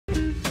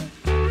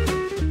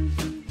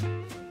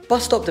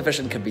Bus stop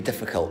division can be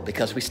difficult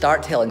because we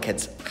start telling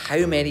kids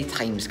how many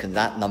times can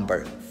that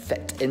number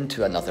fit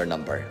into another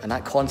number, and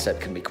that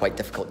concept can be quite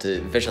difficult to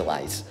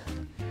visualise.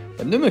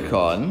 But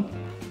Numicon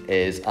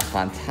is a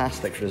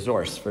fantastic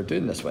resource for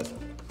doing this with,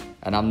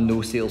 and I'm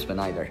no salesman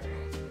either.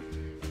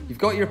 You've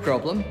got your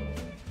problem,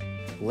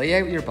 lay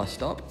out your bus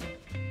stop,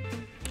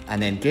 and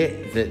then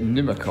get the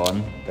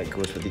Numicon that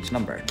goes with each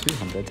number.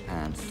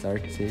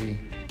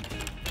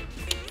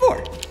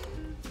 234.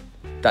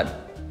 Done.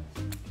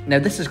 Now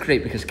this is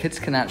great because kids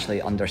can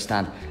actually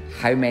understand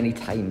how many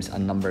times a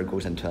number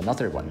goes into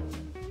another one.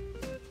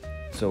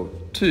 So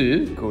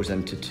 2 goes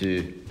into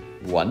 2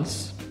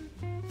 once.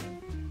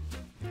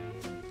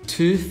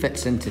 2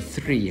 fits into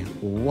 3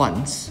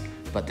 once,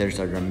 but there's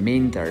a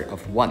remainder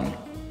of 1.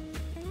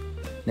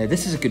 Now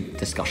this is a good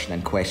discussion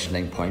and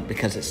questioning point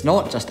because it's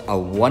not just a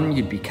 1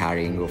 you'd be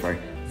carrying over,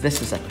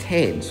 this is a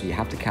 10, so you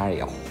have to carry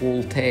a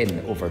whole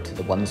 10 over to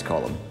the ones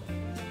column.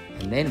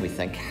 And then we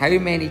think, how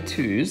many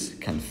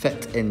 2s can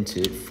fit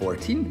into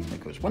 14?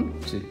 That goes 1,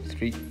 2,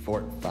 3,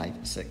 4,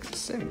 5, 6,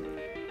 7.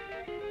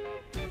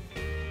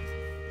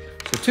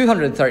 So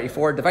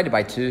 234 divided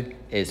by 2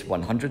 is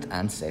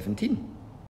 117.